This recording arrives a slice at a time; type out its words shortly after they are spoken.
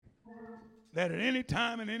that at any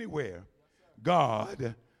time and anywhere,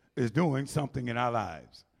 God is doing something in our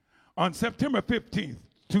lives. On September 15th,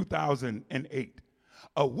 2008,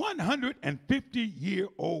 a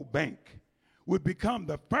 150-year-old bank would become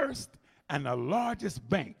the first and the largest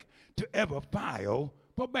bank to ever file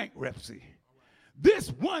for bankruptcy.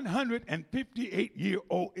 This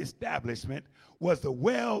 158-year-old establishment was the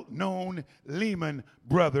well-known Lehman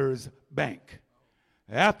Brothers Bank.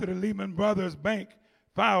 After the Lehman Brothers Bank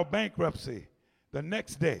filed bankruptcy, the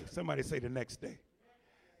next day, somebody say the next day,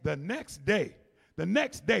 the next day,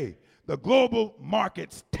 the global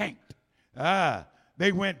markets tanked.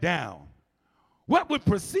 They went down. What would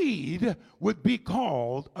proceed would be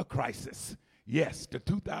called a crisis. Yes, the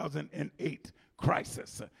 2008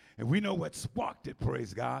 crisis. And we know what sparked it,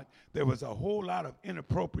 praise God. There was a whole lot of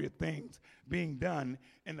inappropriate things being done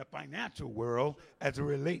in the financial world as it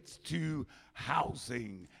relates to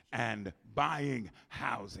housing and buying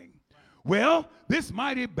housing. Well, this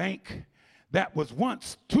mighty bank that was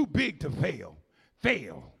once too big to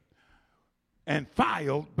failed and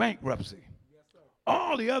filed bankruptcy.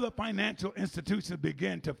 All the other financial institutions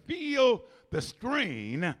began to feel the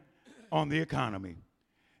strain on the economy.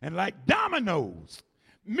 And like dominoes,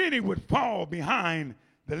 many would fall behind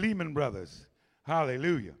the Lehman Brothers.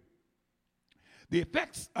 Hallelujah. The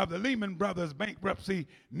effects of the Lehman Brothers bankruptcy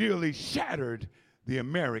nearly shattered the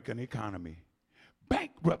American economy.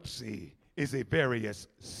 Bankruptcy is a very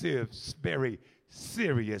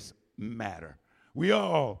serious matter. We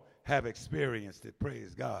all have experienced it,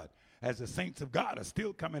 praise God, as the saints of God are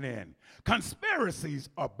still coming in. Conspiracies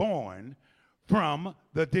are born from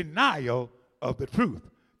the denial of the truth.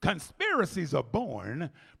 Conspiracies are born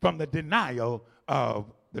from the denial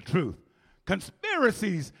of the truth.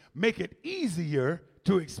 Conspiracies make it easier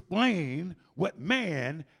to explain what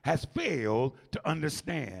man has failed to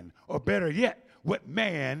understand, or better yet, what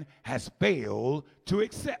man has failed to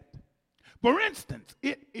accept. For instance,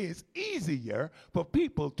 it is easier for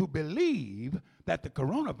people to believe that the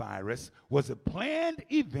coronavirus was a planned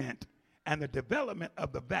event and the development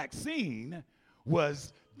of the vaccine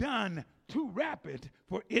was done too rapid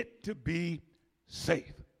for it to be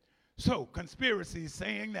safe. So conspiracies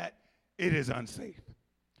saying that it is unsafe.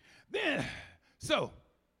 So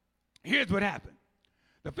here's what happened.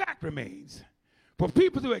 The fact remains, for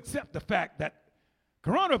people to accept the fact that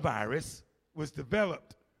coronavirus was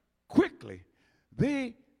developed quickly,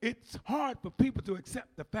 it's hard for people to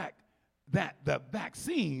accept the fact that the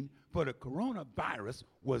vaccine for the coronavirus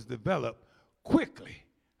was developed quickly.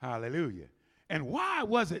 Hallelujah. And why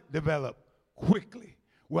was it developed quickly?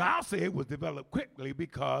 Well, I'll say it was developed quickly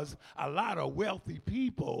because a lot of wealthy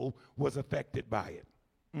people was affected by it.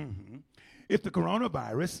 If the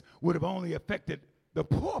coronavirus would have only affected the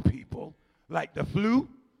poor people, like the flu,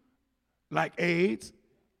 like AIDS,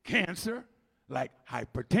 cancer, like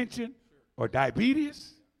hypertension or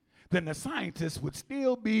diabetes, then the scientists would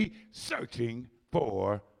still be searching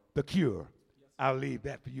for the cure. I'll leave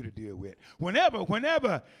that for you to deal with.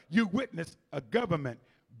 Whenever you witness a government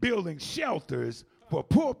building shelters for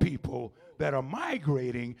poor people that are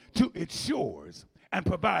migrating to its shores and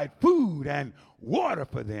provide food and water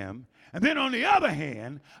for them, and then on the other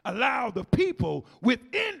hand, allow the people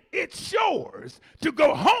within its shores to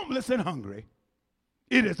go homeless and hungry,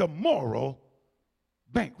 it is a moral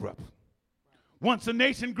bankrupt. Once a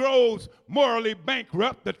nation grows morally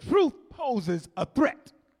bankrupt, the truth poses a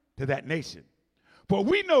threat to that nation. For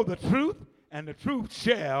we know the truth, and the truth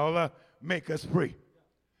shall make us free.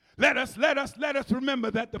 Let us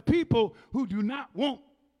remember that the people who do not want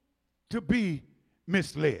to be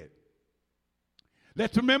misled.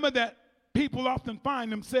 Let's remember that people often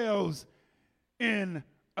find themselves in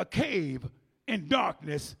a cave in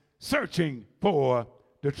darkness searching for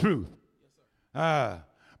the truth.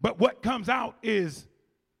 But what comes out is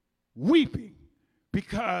weeping,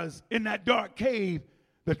 because in that dark cave,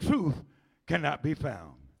 the truth cannot be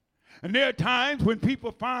found. And there are times when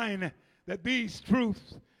people find that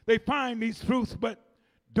they find these truths, but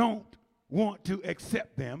don't want to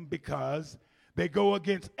accept them because they go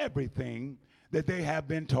against everything that they have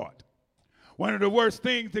been taught. One of the worst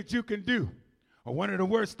things that you can do, or one of the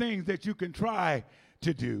worst things that you can try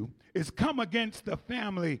to do, is come against the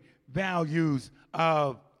family values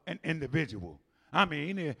of an individual. I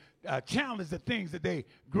mean, challenge the things that they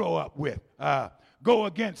grow up with. Go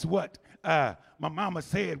against what my mama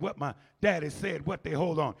said, what my daddy said, what they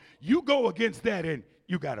hold on. You go against that and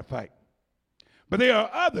you got to fight. But there are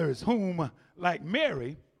others whom, like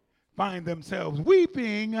Mary, find themselves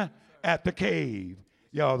weeping at the cave.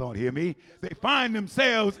 Y'all don't hear me. They find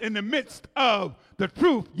themselves in the midst of the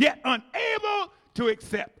truth, yet unable to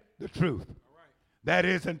accept the truth. That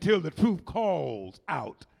is, until the truth calls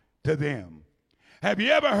out to them. Have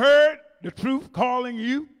you ever heard the truth calling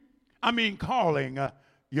you? Calling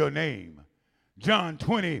your name. John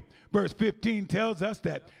 20, verse 15 tells us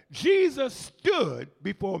that Jesus stood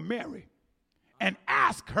before Mary and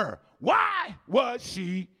asked her, why was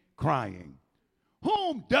she crying?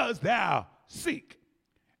 Whom dost thou seek?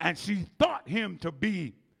 And she thought him to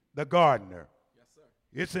be the gardener. Yes, sir.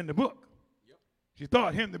 It's in the book. Yep. She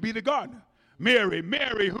thought him to be the gardener.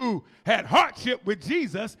 Mary, who had hardship with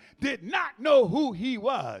Jesus, did not know who he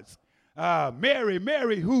was.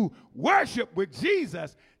 Mary, who worshiped with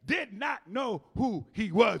Jesus, did not know who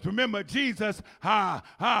he was. Remember, Jesus,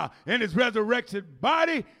 in his resurrection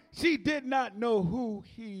body, she did not know who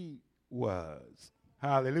he was.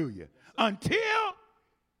 Hallelujah. Until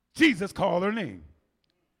Jesus called her name.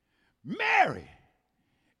 Mary.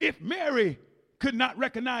 If Mary could not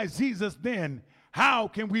recognize Jesus then, how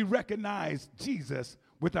can we recognize Jesus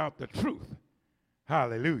without the truth?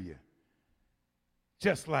 Hallelujah.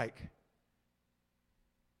 Just like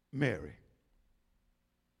Mary.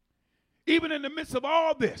 Even in the midst of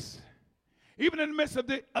all this, even in the midst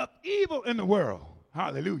of evil in the world,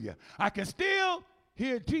 hallelujah, I can still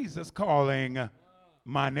hear Jesus calling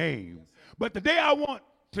my name. But today I want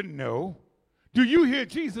to know, do you hear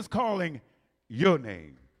Jesus calling your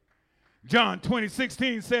name? John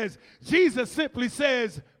 20:16 says, Jesus simply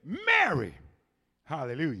says, Mary.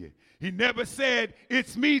 Hallelujah. He never said,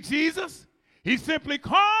 it's me, Jesus. He simply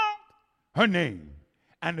called her name.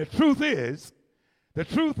 And the truth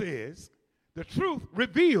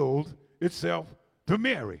revealed itself to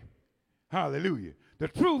Mary. Hallelujah. The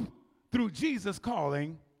truth through Jesus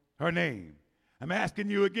calling her name. I'm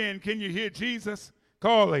asking you again, can you hear Jesus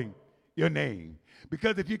calling your name?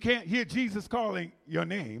 Because if you can't hear Jesus calling your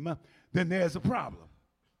name, then there's a problem.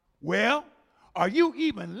 Well, are you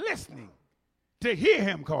even listening to hear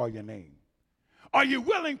him call your name? Are you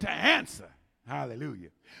willing to answer? Hallelujah.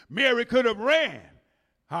 Mary could have ran.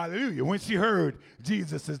 Hallelujah. When she heard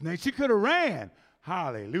Jesus' name, she could have ran.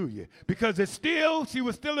 Hallelujah. Because she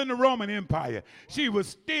was still in the Roman Empire.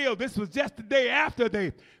 This was just the day after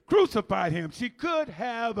they crucified him. She could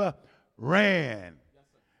have ran,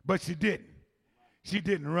 but she didn't. She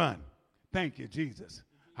didn't run. Thank you, Jesus.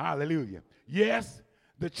 Hallelujah. Yes,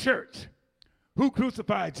 the church. Who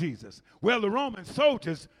crucified Jesus? Well, the Roman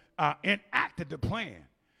soldiers enacted the plan.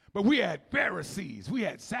 But we had Pharisees, we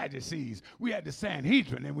had Sadducees, we had the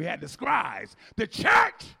Sanhedrin, and we had the scribes. The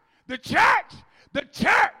church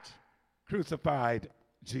crucified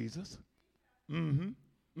Jesus.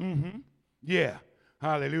 Yeah,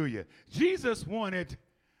 hallelujah. Jesus wanted,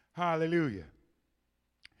 hallelujah.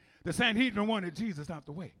 The Sanhedrin wanted Jesus out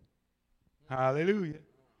the way. Hallelujah.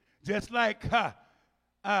 Just like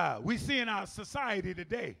we see in our society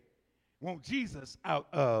today, want Jesus out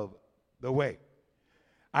of the way.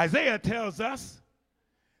 Isaiah tells us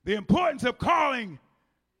the importance of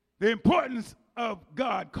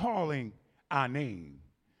God calling our name.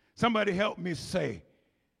 Somebody help me say,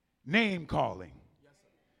 name calling. Yes,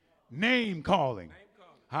 name calling.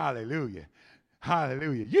 Hallelujah.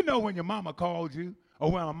 Hallelujah. You know when your mama called you,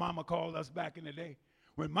 or when our mama called us back in the day?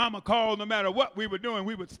 When mama called, no matter what we were doing,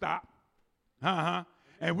 we would stop.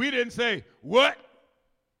 And we didn't say, what?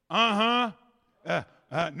 No.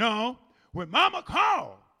 When mama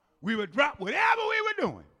called, we would drop whatever we were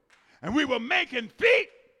doing. And we were making feet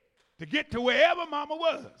to get to wherever mama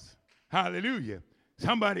was. Hallelujah.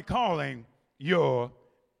 Somebody calling your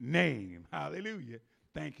name. Hallelujah.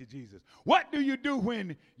 Thank you, Jesus. What do you do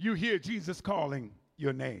when you hear Jesus calling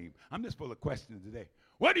your name? I'm just full of questions today.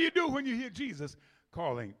 What do you do when you hear Jesus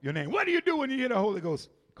calling your name? What do you do when you hear the Holy Ghost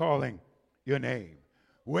calling your name?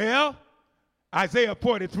 Well, Isaiah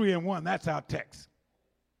 43:1, that's our text.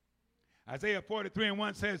 Isaiah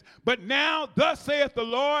 43:1 says, but now thus saith the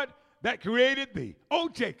Lord that created thee, O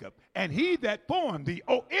Jacob, and he that formed thee,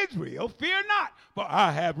 O Israel, fear not, for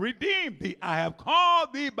I have redeemed thee. I have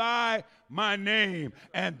called thee by my name,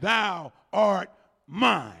 and thou art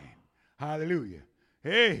mine. Hallelujah.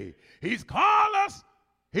 Hey, he's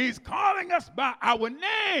calling us by our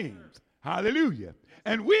names. Hallelujah.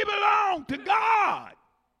 And we belong to God.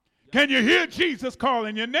 Can you hear Jesus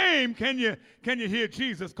calling your name? Can you hear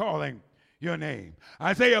Jesus calling your name?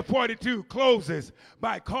 Isaiah 42 closes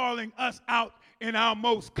by calling us out in our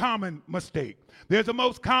most common mistake. There's a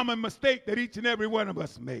most common mistake that each and every one of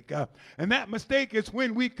us make. And that mistake is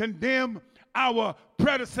when we condemn our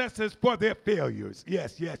predecessors for their failures.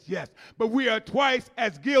 Yes, yes, yes. But we are twice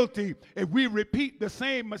as guilty if we repeat the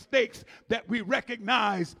same mistakes that we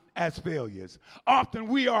recognize as failures. Often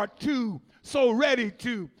we are so ready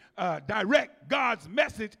to direct God's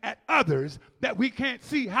message at others that we can't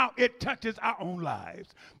see how it touches our own lives.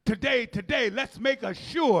 Today, let's make a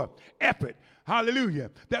sure effort, hallelujah,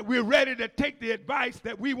 that we're ready to take the advice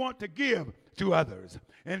that we want to give to others.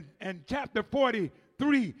 And chapter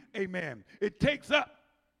 43, amen, it takes up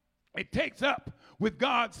with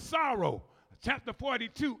God's sorrow. Chapter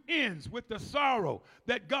 42 ends with the sorrow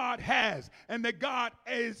that God has and that God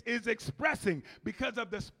is expressing because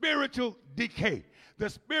of the spiritual decay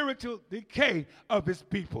of his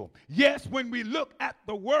people. Yes, when we look at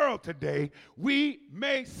the world today, we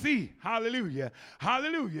may see, hallelujah,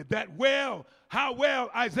 that how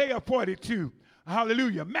well Isaiah 42,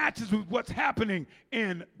 hallelujah, matches with what's happening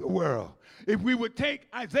in the world. If we would take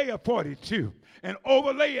Isaiah 42 and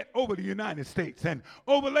overlay it over the United States and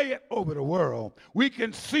overlay it over the world, we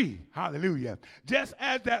can see, hallelujah, just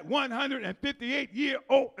as that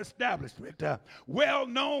 158-year-old establishment, well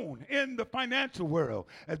known in the financial world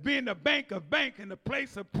as being the bank of bank and the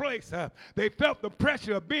place of place, they felt the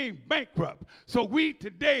pressure of being bankrupt. So we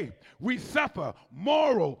today, we suffer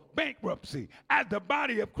moral bankruptcy. As the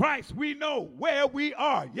body of Christ, we know where we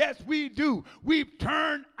are. Yes, we do. We've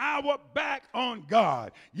turned our back on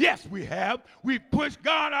God. Yes, we have. We've pushed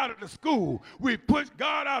God out of the school. We've pushed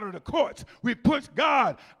God out of the courts. We've pushed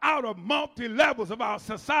God out of multi-levels of our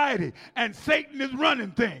society. And Satan is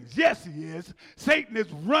running things. Yes, he is. Satan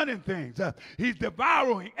is running things. He's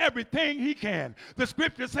devouring everything he can. The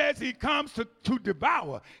scripture says he comes to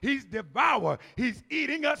devour. He's devour. He's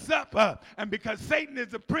eating us up. And because Satan is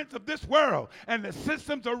the prince of this world and the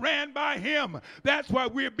systems are ran by him, that's why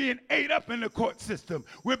we're being ate up in the court system.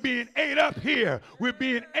 We're being ate up here. We're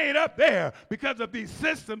being ate up there because of these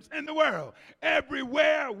systems in the world.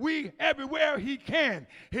 Everywhere he can,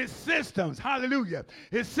 his systems, hallelujah,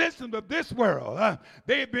 his systems of this world,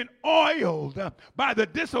 they've been oiled by the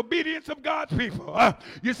disobedience of God's people.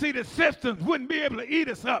 You see, the systems wouldn't be able to eat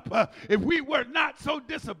us up if we were not so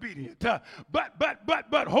disobedient.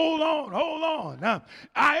 But hold on.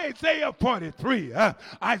 Isaiah 43,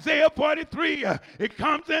 it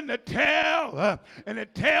comes in to tell, and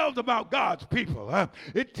it tells about God's people.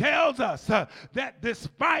 It tells us that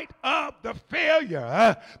despite of the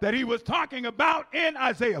failure that he was talking about in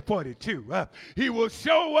Isaiah 42, he will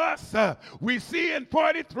show us, we see in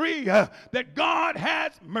 43, that God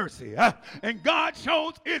has mercy, and God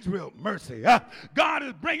shows Israel mercy. God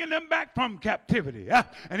is bringing them back from captivity,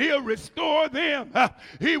 and he'll restore them.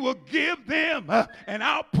 He will give them an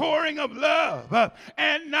outpouring of love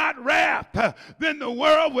and not wrath. Then the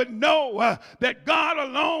world would know that God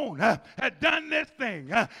alone had done this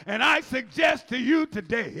thing. And I suggest to you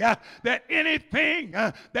today that anything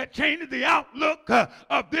that changes the outlook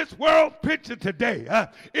of this world picture today,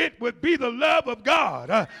 it would be the love of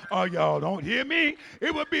God. Oh, y'all don't hear me?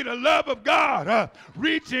 It would be the love of God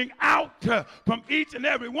reaching out from each and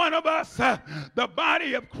every one of us, the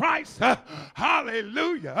body of Christ.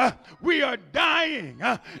 Hallelujah. We are dying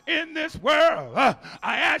in this world. I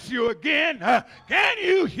ask you again, can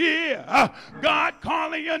you hear God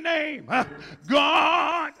calling your name?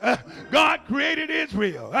 God created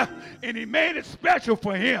Israel, and he made it special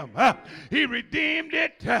for him. He redeemed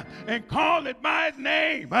it and called it by his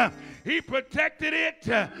name. He protected it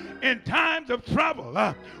in times of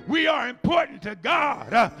trouble. We are important to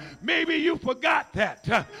God. Maybe you forgot that,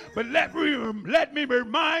 but let me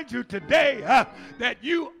remind you today that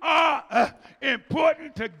you are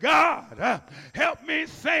important to God. Help me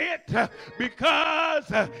say it, because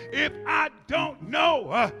if I don't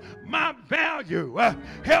know my value,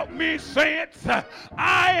 help me say it.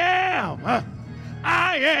 I am.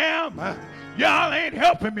 Y'all ain't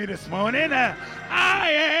helping me this morning.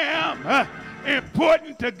 I am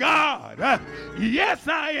important to God. Yes,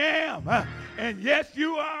 I am. And yes,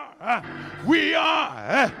 you are. We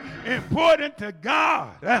are important to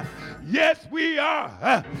God. Yes, we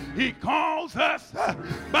are. He calls us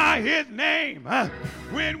by his name.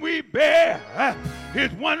 When we bear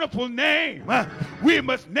his wonderful name, we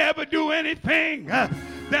must never do anything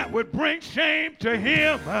that would bring shame to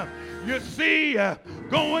him. You see,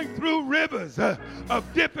 going through rivers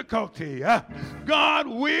of difficulty, God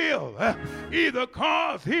will either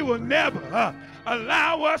cause, he will never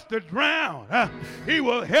allow us to drown. He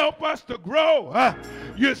will help us to grow.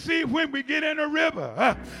 You see, when we get in a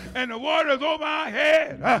river and the water's over our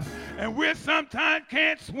head and we sometimes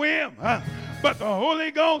can't swim, but the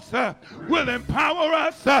Holy Ghost will empower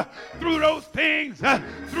us through those things,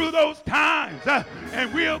 through those times,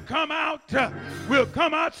 and we'll come out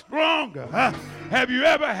stronger. Have you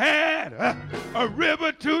ever had a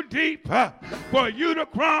river too deep for you to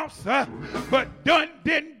cross, but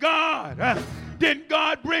didn't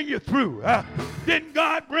God bring you through? Didn't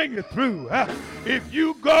God bring you through? If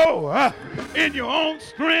you go in your own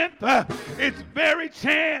strength, it's very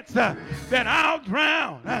chance that I'll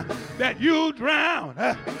drown, that you'll drown.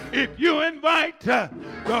 If you invite the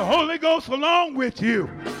Holy Ghost along with you,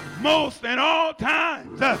 most and all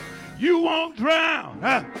times, you won't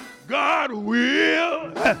drown. God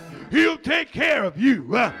will. He'll take care of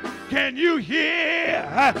you. Can you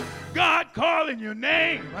hear God calling your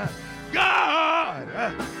name? God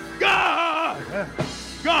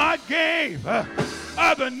gave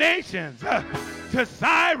other nations to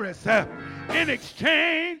Cyrus in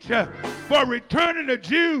exchange for returning the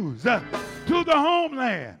Jews to the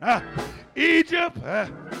homeland. Egypt,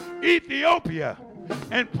 Ethiopia,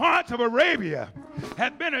 and parts of Arabia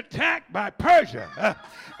had been attacked by Persia,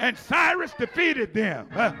 and Cyrus defeated them.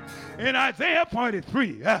 In Isaiah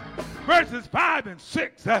 43, verses 5 and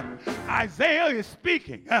 6, Isaiah is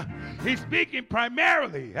speaking. He's speaking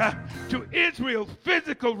primarily to Israel's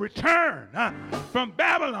physical return from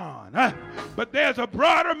Babylon, but there's a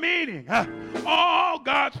broader meaning. All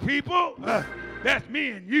God's people, that's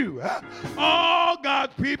me and you, all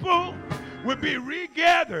God's people will be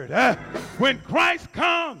regathered when Christ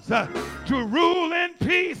comes to rule in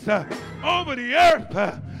peace over the earth.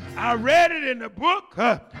 I read it in the book.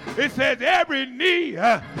 It says every knee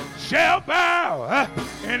shall bow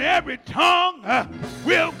and every tongue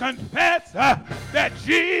will confess that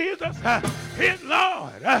Jesus is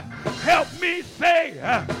Lord. Help me say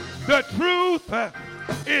the truth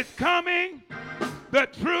is coming. The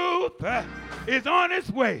truth is on its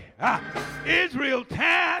way. Israel's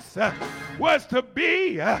task was to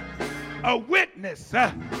be a witness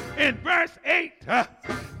in verse 8,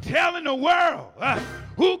 telling the world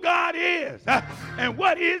who God is and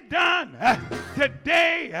what he's done.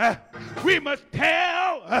 Today, we must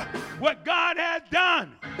tell what God has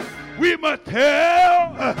done. We must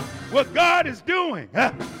tell what God is doing.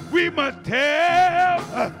 We must tell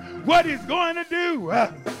what he's going to do.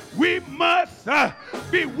 We must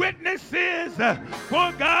be witnesses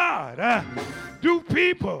for God. Do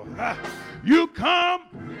people you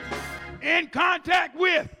come in contact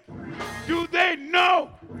with, do they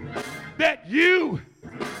know that you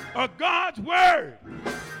are God's word?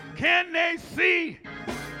 Can they see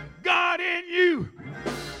God in you?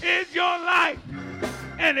 Is your life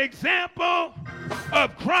an example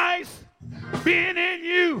of Christ being in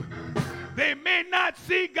you? They may not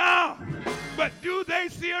see God, but do they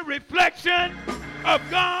see a reflection of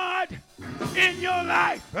God in your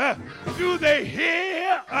life? Do they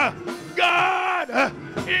hear God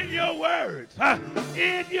in your words,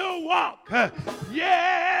 in your walk?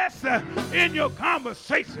 Yes, in your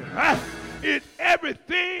conversation. Is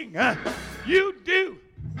everything you do,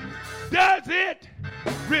 does it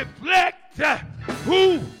reflect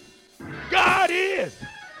who God is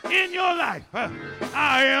in your life?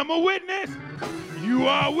 I am a witness. You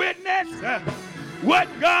are a witness. What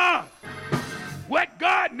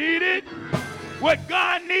God needed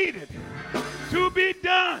to be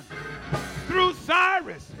done through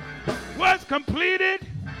Cyrus was completed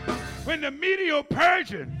when the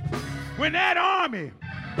Medo-Persian, when that army,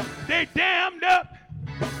 they dammed up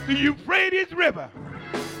the Euphrates River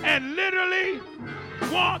and literally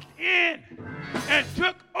walked in and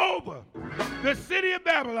took over the city of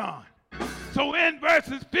Babylon. So in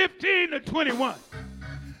verses 15 to 21,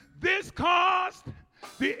 this caused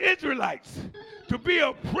the Israelites to be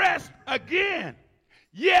oppressed again.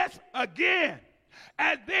 Yes, again,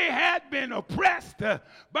 as they had been oppressed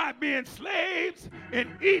by being slaves in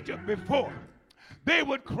Egypt before. They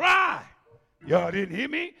would cry. Y'all didn't hear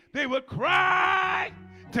me? They would cry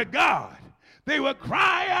to God. They would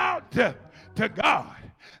cry out to God.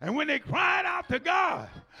 And when they cried out to God,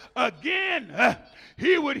 again,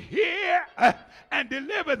 he would hear and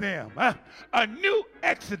deliver them. A new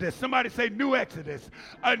exodus. Somebody say new exodus.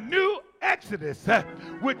 A new exodus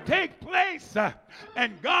would take place,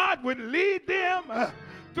 and God would lead them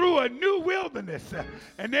through a new wilderness,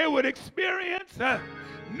 and they would experience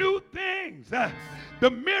new things. The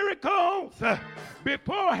miracles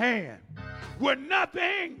beforehand were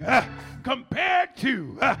nothing compared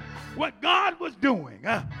to what God was doing.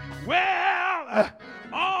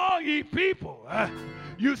 All ye people,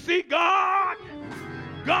 you see, God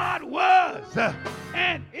was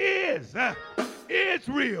and is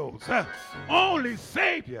Israel's only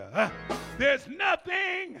Savior. There's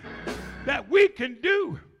nothing that we can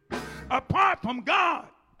do apart from God.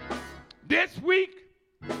 This week,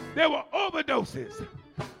 there were overdoses.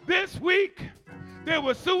 This week, there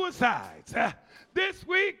were suicides. This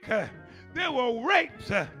week, there were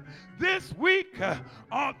rapes. This week,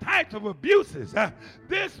 all types of abuses.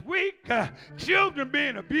 This week, children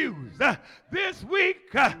being abused. This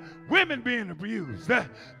week, women being abused.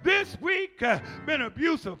 This week, been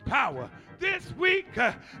abuse of power. This week,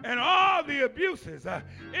 and all the abuses.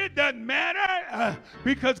 It doesn't matter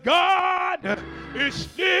because God is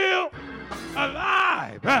still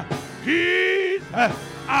alive. He's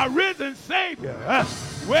our risen Savior.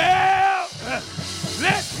 Well,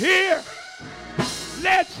 let's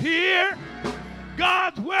hear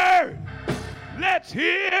God's word. Let's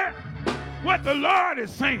hear what the Lord is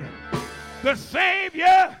saying. The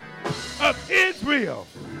Savior of Israel.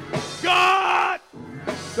 God,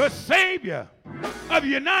 the Savior of the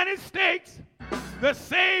United States. The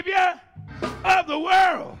Savior of the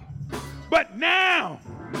world. But now,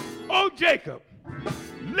 O Jacob,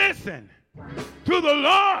 listen to the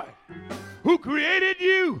Lord who created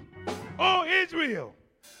you, O Israel,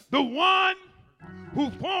 the one who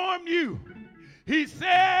formed you. He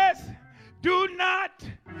says, do not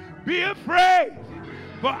be afraid,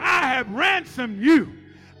 for I have ransomed you.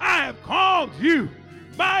 I have called you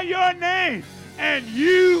by your name, and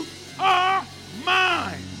you are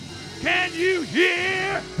mine. Can you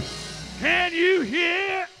hear? Can you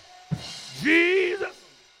hear Jesus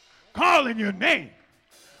calling your name?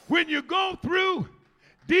 When you go through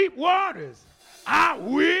deep waters, I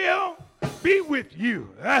will be with you.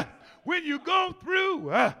 When you go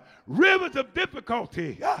through rivers of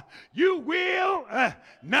difficulty, you will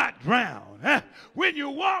not drown. When you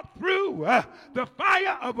walk through the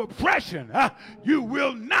fire of oppression, you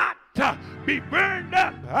will not be burned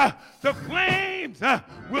up. The flames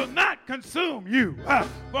will not consume you.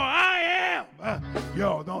 For I am,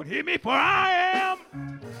 y'all don't hear me, for I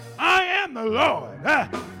am the Lord,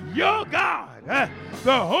 your God,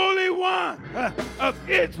 the Holy One of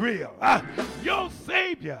Israel, your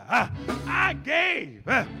Savior. I gave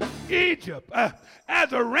Egypt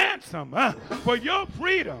as a ransom for your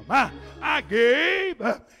freedom. I gave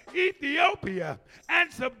Ethiopia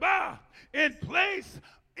and Saba in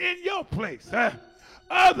your place.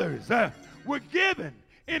 Others were given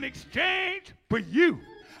in exchange for you.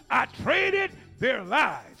 I traded their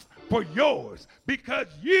lives for yours because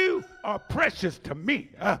you are precious to me.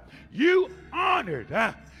 You are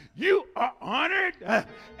honored,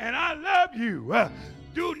 and I love you.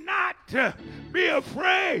 Do not be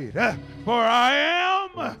afraid, for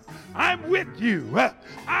I'm with you.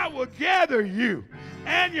 I will gather you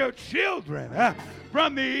and your children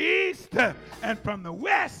from the east and from the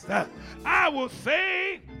west. I will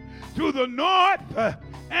say to the north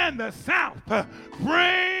and the south,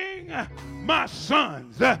 bring my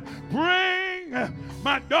sons, bring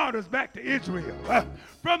my daughters back to Israel.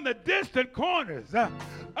 From the distant corners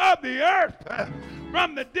of the earth,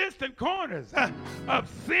 from the distant corners of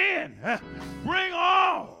sin, bring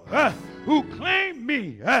all who claim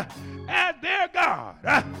me as their God,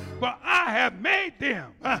 for I have made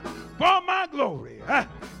them for my glory.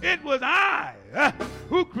 It was I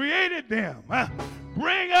who created them.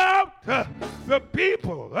 Bring out the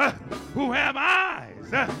people who have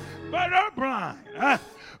eyes but are blind.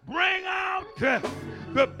 Bring out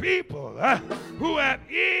the people who have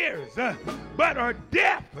ears but are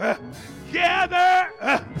deaf.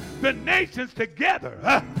 Gather the nations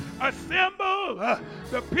together. Assemble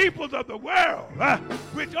the peoples of the world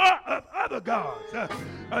which are of other gods.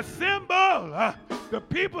 Assemble the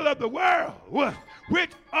people of the world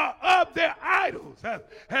which are of their idols,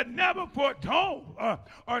 had never foretold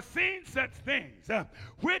or seen such things,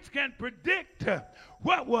 which can predict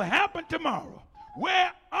what will happen tomorrow.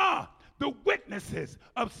 Where are the witnesses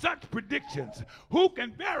of such predictions? Who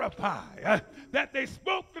can verify that they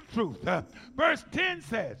spoke the truth? Verse 10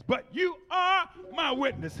 says, but you are my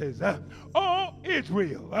witnesses, O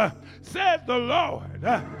Israel, says the Lord.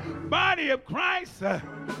 Body of Christ,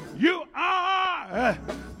 you are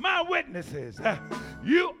my witnesses.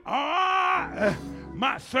 You are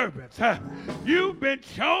my servants. You've been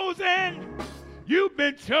chosen. You've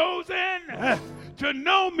been chosen to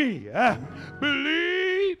know me,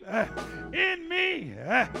 believe in me,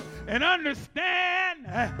 and understand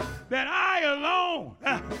that I alone,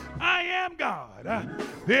 I am God.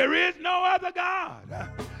 There is no other God.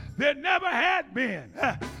 There never has been.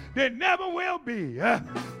 There never will be.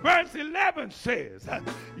 Verse 11 says,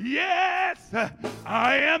 yes,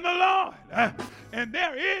 I am the Lord, and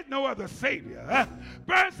there is no other Savior.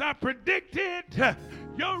 Verse I predicted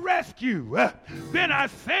your rescue. Then I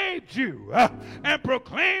saved you and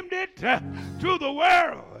proclaimed it to the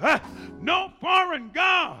world. No foreign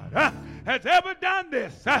God has ever done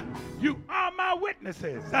this. You are my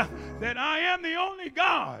witnesses that I am the only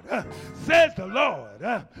God, says the Lord.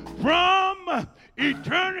 From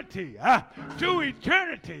eternity to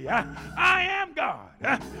eternity, I am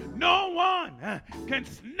God. No one can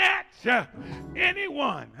snatch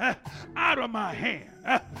anyone out of my hand.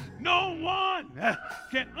 No one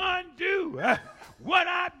can undo what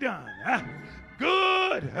I've done.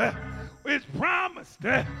 Good is promised.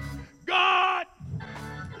 God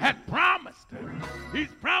had promised. He's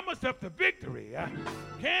promised us the victory.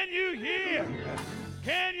 Can you hear?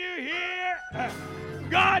 Can you hear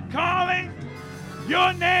God calling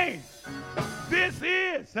your name? This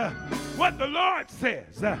is what the Lord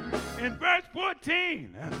says. In verse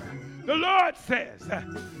 14, the Lord says,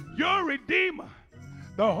 your Redeemer,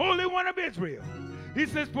 the Holy One of Israel. He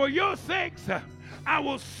says, for your sakes, I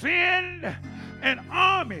will send an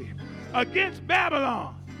army against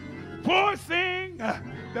Babylon, forcing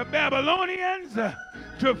the Babylonians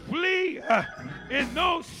to flee in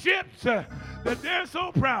those ships that they're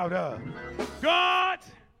so proud of. God,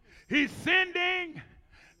 he's sending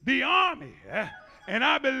the army, and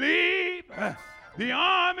I believe the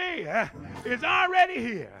army is already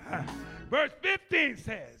here. Verse 15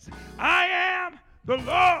 says, I am the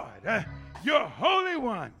Lord, your Holy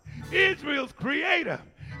One, Israel's creator,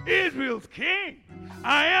 Israel's king.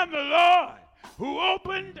 I am the Lord who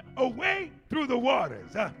opened a way through the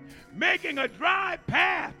waters, making a dry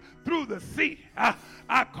path through the sea.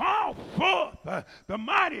 I called forth the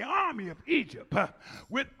mighty army of Egypt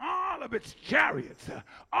with all of its chariots,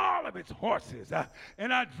 all of its horses,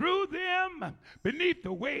 and I drew them beneath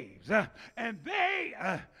the waves, and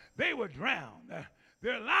they were drowned.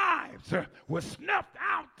 Their lives were snuffed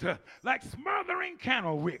out like smothering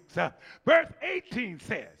candle wicks. Verse 18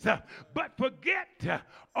 says, but forget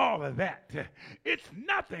all of that. It's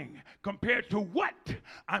nothing compared to what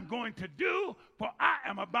I'm going to do, for I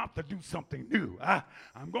am about to do something new.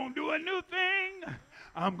 I'm going to do a new thing.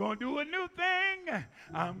 I'm going to do a new thing.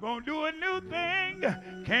 I'm going to do a new thing.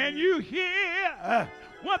 Can you hear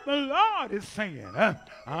what the Lord is saying?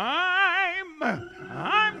 I'm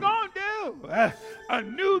going to do a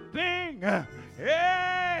new thing.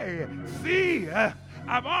 Hey, see,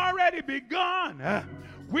 I've already begun.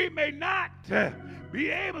 We may not be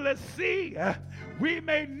able to see. We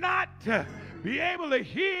may not be able to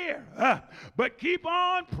hear. But keep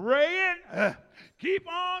on praying. Keep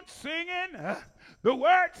on singing. The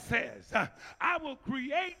word says, I will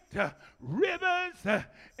create rivers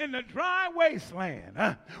in the dry wasteland.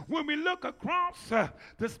 When we look across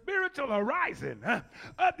the spiritual horizon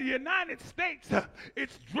of the United States,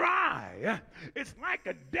 it's dry. It's like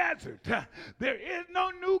a desert. There is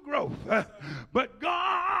no new growth. But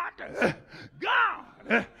God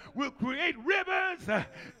will create rivers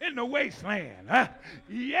in the wasteland.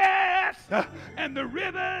 Yes, and the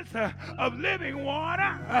rivers of living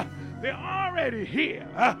water, they're already here.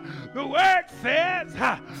 The word says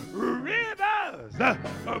rivers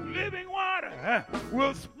of living water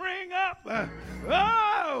will spring up.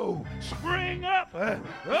 Spring up.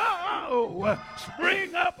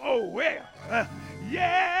 Spring up, oh well.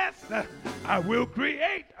 Yes, I will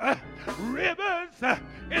create rivers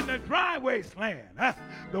in the dry wasteland.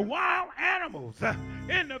 The wild animals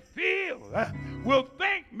in the field will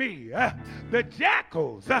thank me. The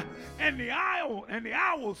jackals and the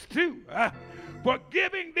owls too, for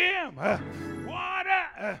giving them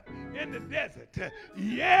water in the desert.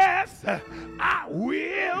 Yes, I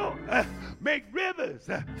will make rivers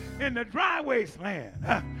in the dry wasteland,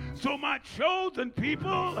 so my chosen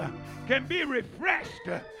people can be refreshed.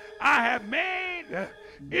 I have made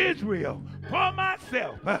Israel for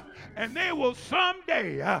myself, and they will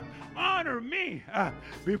someday honor me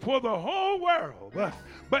before the whole world.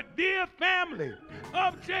 But dear family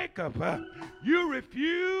of Jacob, you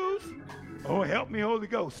refuse. Oh, help me, Holy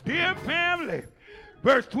Ghost. Dear family,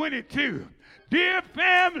 verse 22, dear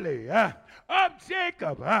family of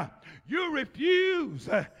Jacob, you refuse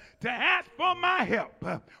to ask for my help.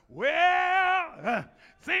 Well,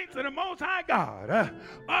 saints of the Most High God,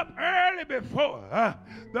 up early before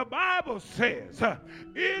the Bible says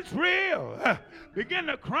Israel begin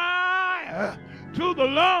to cry to the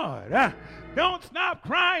Lord. Don't stop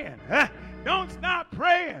crying. Don't stop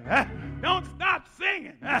praying. Don't stop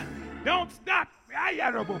singing. Don't stop.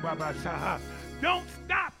 Don't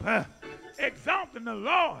stop exalting the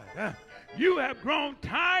Lord. You have grown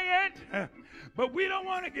tired, but we don't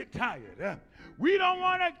want to get tired. We don't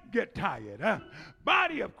want to get tired.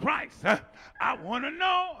 Body of Christ, I want to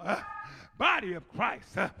know body of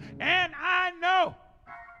Christ. And I know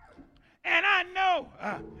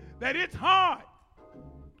that it's hard.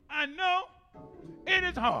 I know it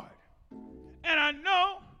is hard. And I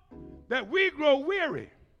know that we grow weary.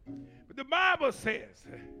 But the Bible says,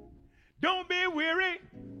 don't be weary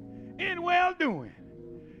in well-doing,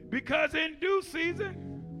 because in due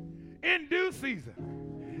season,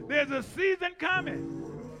 there's a season coming.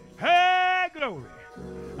 Hey, glory.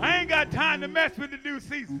 I ain't got time to mess with the due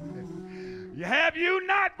season. Have you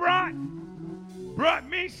not brought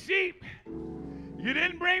me sheep? You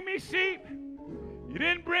didn't bring me sheep. You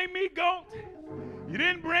didn't bring me goat. You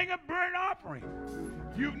didn't bring a burnt offering.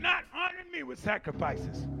 You've not honored me with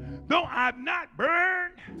sacrifices. Though I've not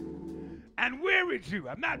burned and wearied you.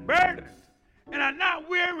 I've not burdened and I've not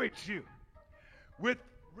wearied you with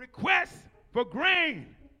requests for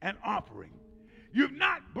grain and offering. You've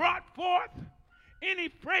not brought forth any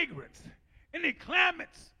fragrance, any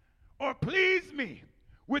clamors, or pleased me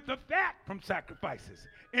with the fat from sacrifices.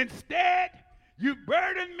 Instead, you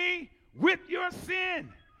burdened me with your sin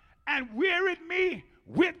and wearied me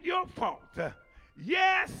with your fault.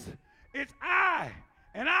 Yes, it's I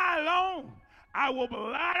and I alone. I will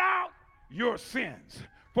blot out your sins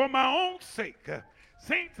for my own sake,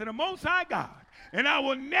 saints of the Most High God, and I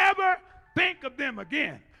will never think of them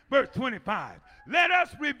again. Verse 25, let us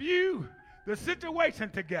review the situation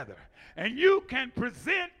together, and you can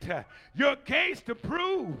present your case to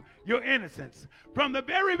prove your innocence. From the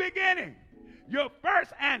very beginning, your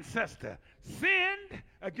first ancestor sinned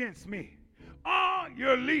against me. All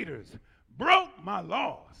your leaders broke my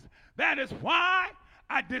laws. That is why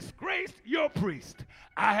I disgraced your priest.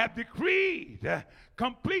 I have decreed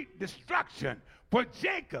complete destruction for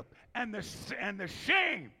Jacob and the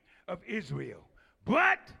shame of Israel.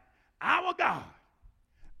 But our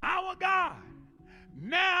God,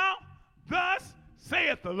 now thus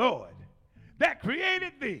saith the Lord, that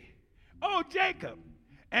created thee, O Jacob,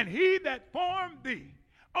 and he that formed thee,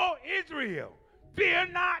 O Israel, fear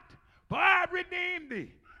not, for I have redeemed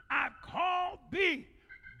thee. I've called thee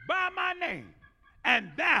by my name,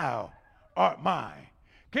 and thou art mine.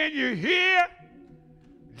 Can you hear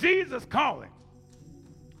Jesus calling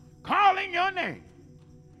your name?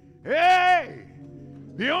 Hey,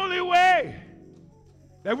 the only way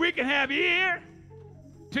that we can have ear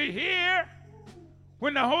to hear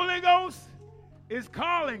when the Holy Ghost is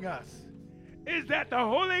calling us is that the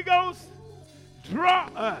Holy Ghost draw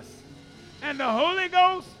us, and the Holy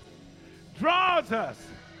Ghost draws us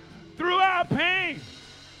through our pain,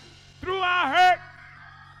 through our hurt,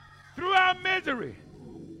 through our misery,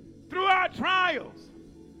 through our trials,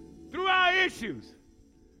 through our issues,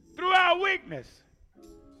 through our weakness,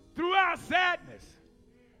 through our sadness,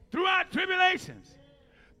 through our tribulations,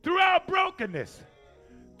 through our brokenness,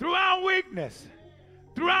 through our weakness,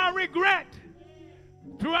 through our regret,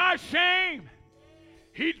 through our shame.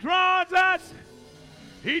 He draws us.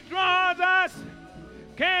 He draws us.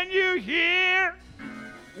 Can you hear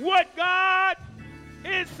what God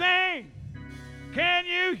is saying? Can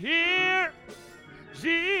you hear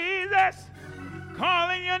Jesus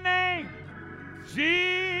calling your name?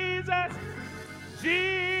 Jesus,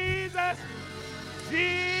 Jesus,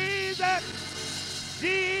 Jesus,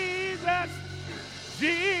 Jesus,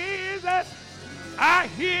 Jesus. I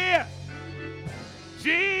hear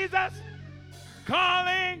Jesus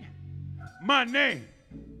calling my name.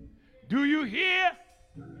 Do you hear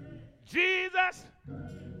Jesus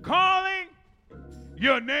calling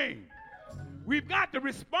your name? We've got to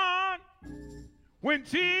respond when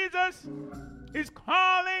Jesus is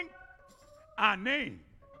calling our name.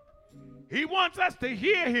 He wants us to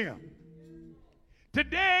hear him.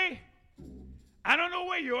 Today, I don't know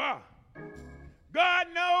where you are. God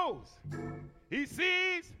knows. He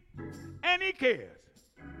sees and he cares.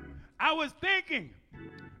 I was thinking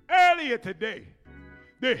earlier today,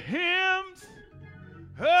 the hymns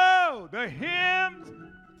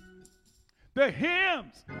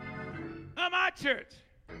of our church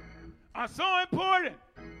are so important,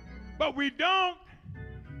 but we don't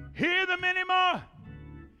hear them anymore.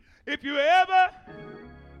 If you ever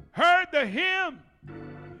heard the hymn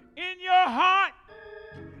in your heart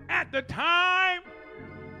at the time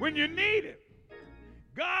when you need it,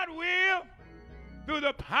 God will, through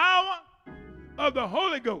the power of the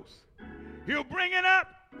Holy Ghost, he'll bring it up.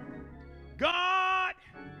 God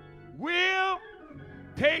will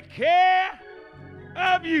take care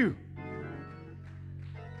of you.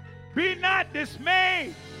 Be not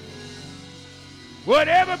dismayed.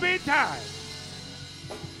 Whatever betide,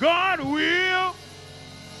 God will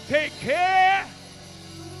take care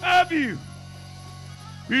of you.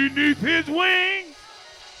 Beneath his wings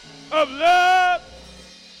of love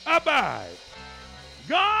abide.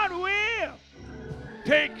 God will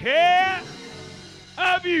take care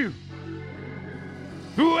of you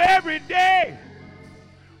through every day,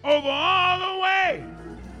 over all the way.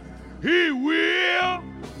 He will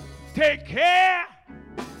take care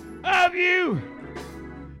of you.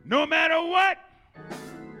 No matter what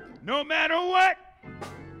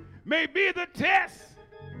may be the test,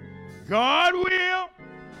 God will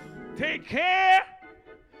take care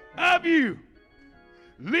of you.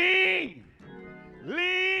 Lean,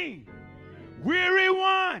 weary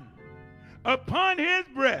one upon his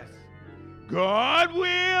breast. God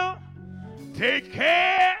will take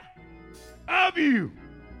care of you.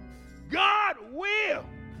 God will.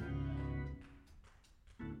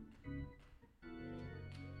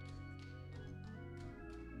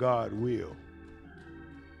 God will.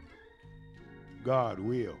 God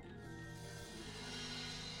will.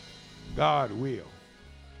 God will.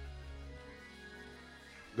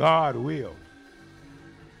 God will.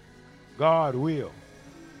 God will.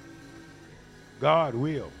 God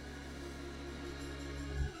will.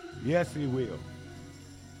 Yes, he will.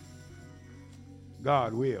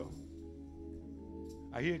 God will.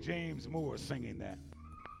 I hear James Moore singing that.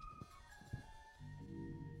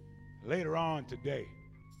 Later on today,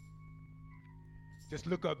 just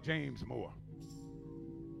look up James Moore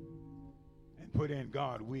and put in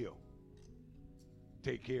God will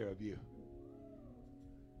take care of you.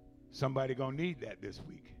 Somebody gonna need that this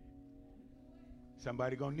week.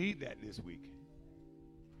 Somebody gonna need that this week.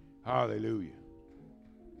 Hallelujah.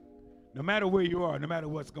 No matter where you are, no matter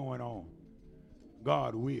what's going on,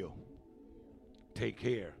 God will take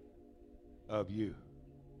care of you.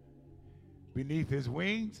 Beneath his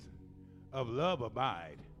wings of love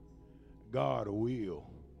abide. God will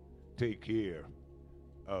take care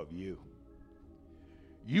of you.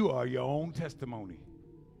 You are your own testimony.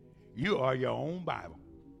 You are your own Bible.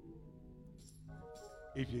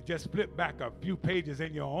 If you just flip back a few pages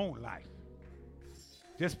in your own life,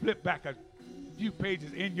 just flip back a few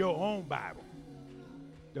pages in your own Bible,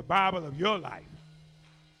 the Bible of your life.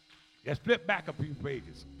 Just flip back a few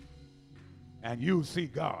pages and you'll see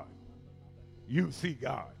God. You'll see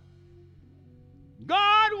God.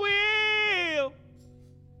 God will.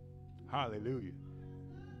 Hallelujah.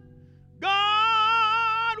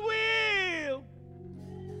 God will.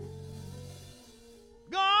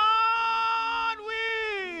 God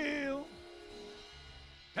will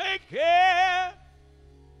take care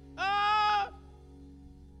of.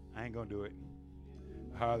 I ain't gonna do it.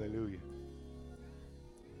 Hallelujah.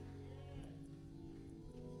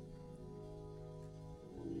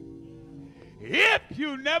 If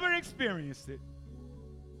you never experienced it,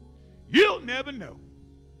 you'll never know.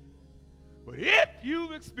 But if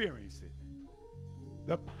you've experienced it,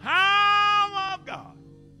 the power of God,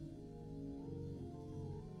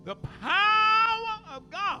 the power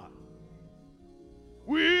of God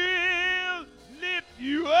will lift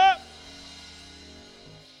you up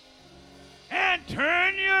and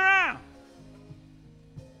turn you around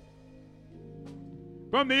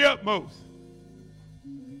from the utmost.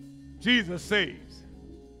 Jesus saves.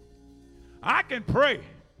 I can pray,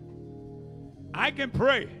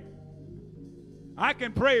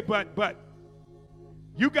 but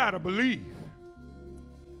you got to believe.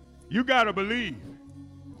 You got to believe.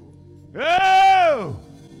 Oh,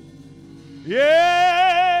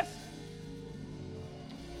 yes.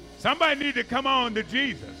 Somebody need to come on to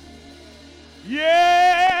Jesus.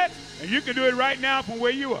 Yes. And you can do it right now from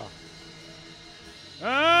where you are.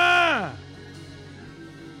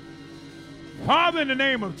 Father, in the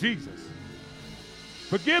name of Jesus,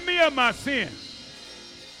 forgive me of my sins.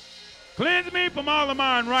 Cleanse me from all of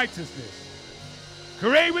my unrighteousness.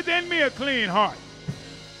 Create within me a clean heart.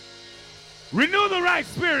 Renew the right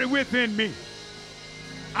spirit within me.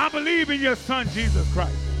 I believe in your Son, Jesus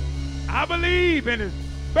Christ. I believe in his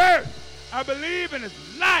birth. I believe in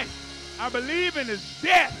his life. I believe in his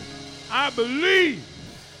death. I believe.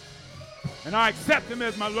 And I accept him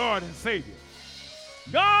as my Lord and Savior.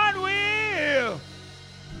 God will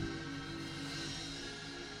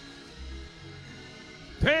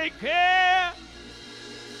take care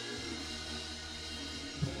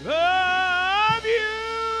of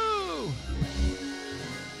you.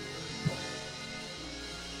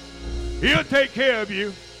 He'll take care of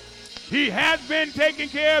you. He has been taking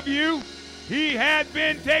care of you. He has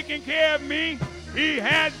been taking care of me. He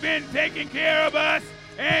has been taking care of us,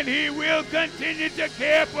 and he will continue to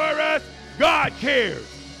care for us. God cares.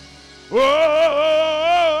 Oh, oh,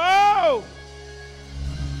 oh, oh.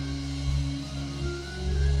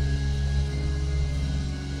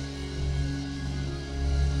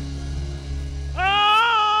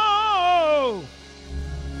 Oh,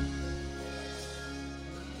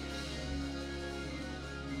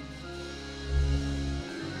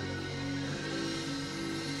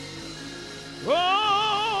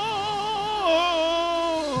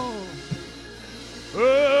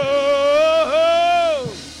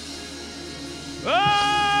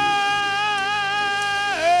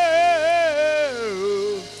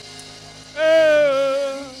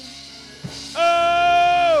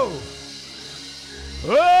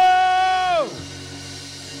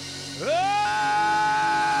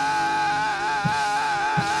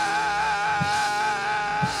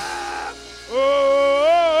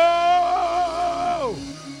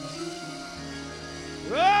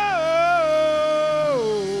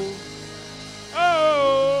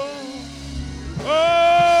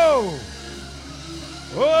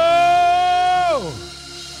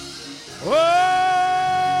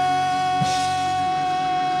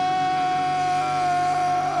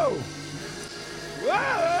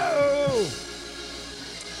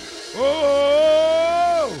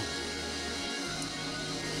 Oh!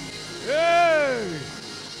 Hey!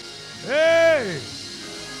 Hey!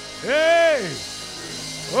 Hey!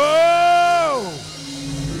 Oh!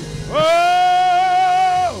 Oh! Oh!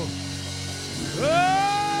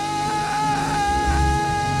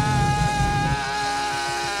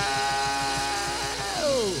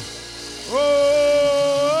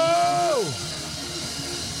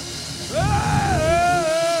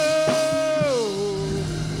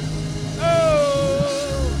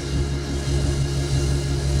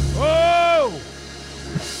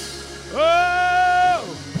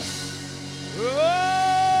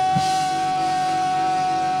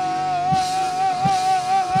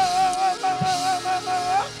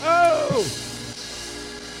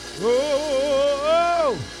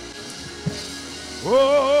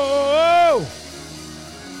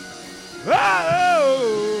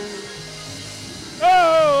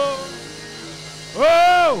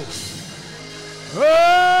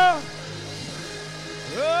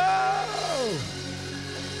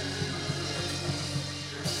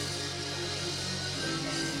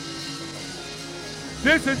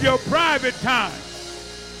 This is your private time.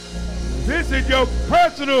 This is your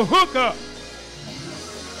personal hookup.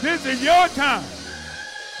 This is your time.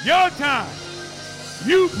 Your time.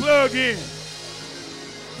 You plug in.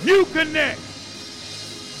 You connect.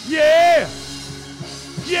 Yeah.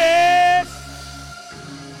 Yes.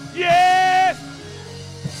 Yes.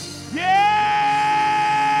 Yes.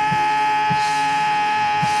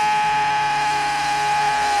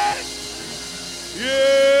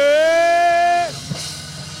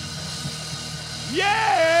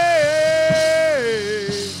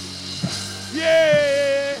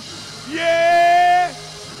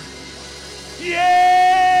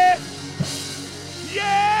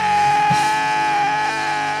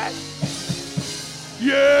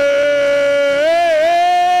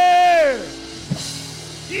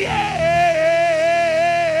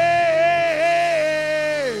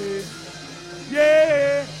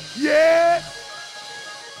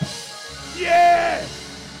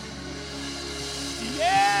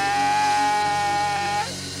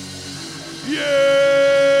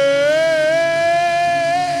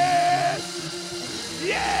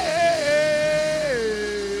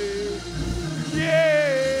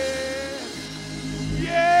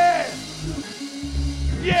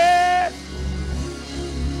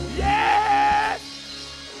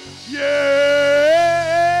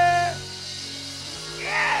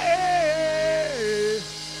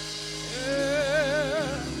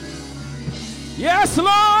 Yes,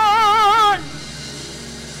 Lord.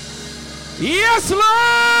 Yes,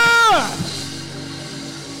 Lord.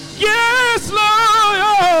 Yes,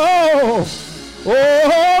 Lord.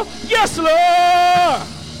 Oh, yes, Lord.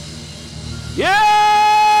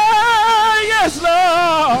 Yeah, yes,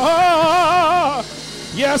 Lord.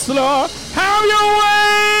 Yes, Lord. Have your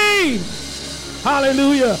way.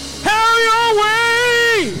 Hallelujah. Have your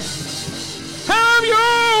way. Have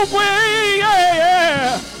your way. Yeah,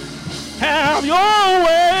 yeah. Have your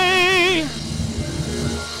way.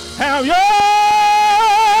 Have your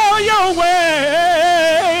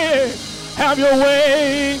way. Have your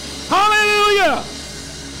way. Hallelujah.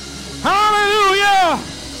 Hallelujah.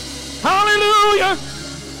 Hallelujah.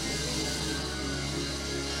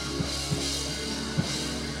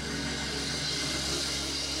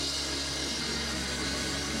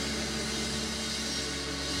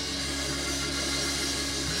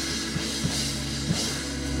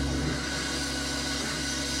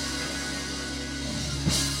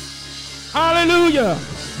 Hallelujah.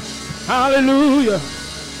 Hallelujah.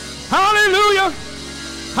 Hallelujah.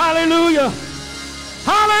 Hallelujah.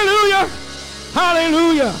 Hallelujah.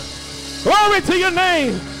 Hallelujah. Glory to your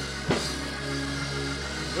name.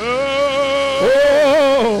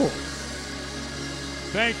 Oh.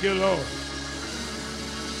 Thank you, Lord.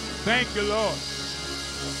 Thank you, Lord.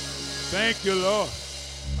 Thank you, Lord.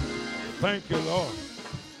 Thank you, Lord.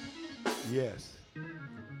 Yes.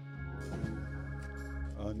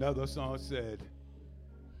 Another song said,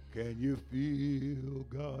 can you feel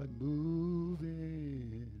God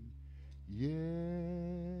moving? Yes.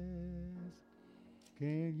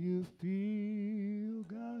 Can you feel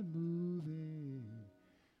God moving?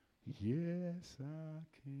 Yes, I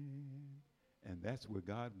can. And that's where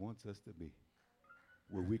God wants us to be,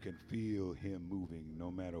 where we can feel him moving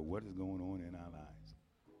no matter what is going on in our lives.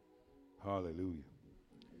 Hallelujah.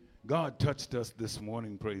 God touched us this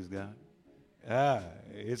morning, praise God.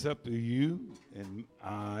 It's up to you and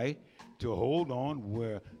I to hold on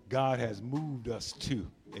where God has moved us to.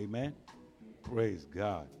 Amen. Praise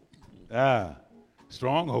God.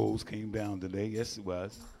 Strongholds came down today. Yes, it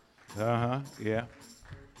was. Yeah.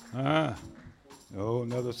 Oh,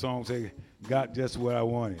 another song say, got just what I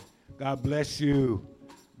wanted. God bless you,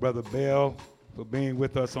 Brother Bell, for being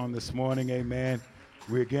with us on this morning. Amen.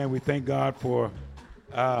 We thank God for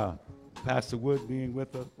Pastor Wood being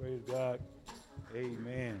with us. Praise God.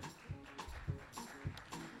 Amen.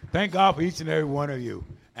 Thank God for each and every one of you.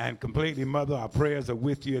 And completely, Mother, our prayers are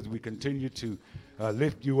with you as we continue to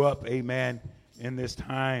lift you up. Amen. In this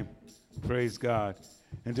time. Praise God.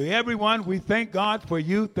 And to everyone, we thank God for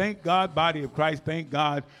you. Thank God, body of Christ. Thank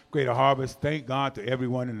God, Greater Harvest. Thank God to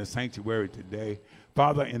everyone in the sanctuary today.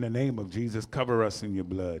 Father, in the name of Jesus, cover us in your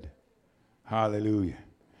blood. Hallelujah.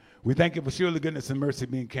 We thank you for surely goodness and mercy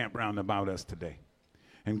being camped round about us today.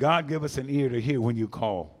 And God, give us an ear to hear when you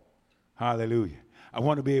call. Hallelujah. I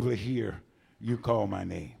want to be able to hear you call my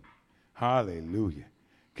name. Hallelujah.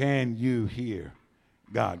 Can you hear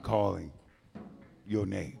God calling your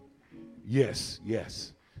name? Yes,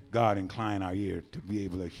 yes. God, incline our ear to be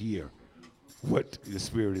able to hear what the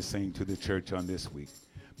Spirit is saying to the church on this week.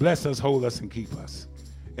 Bless us, hold us, and keep us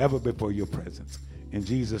ever before your presence. In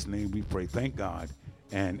Jesus' name we pray. Thank God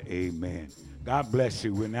and amen. God bless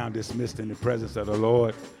you. We're now dismissed in the presence of the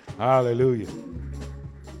Lord. Hallelujah.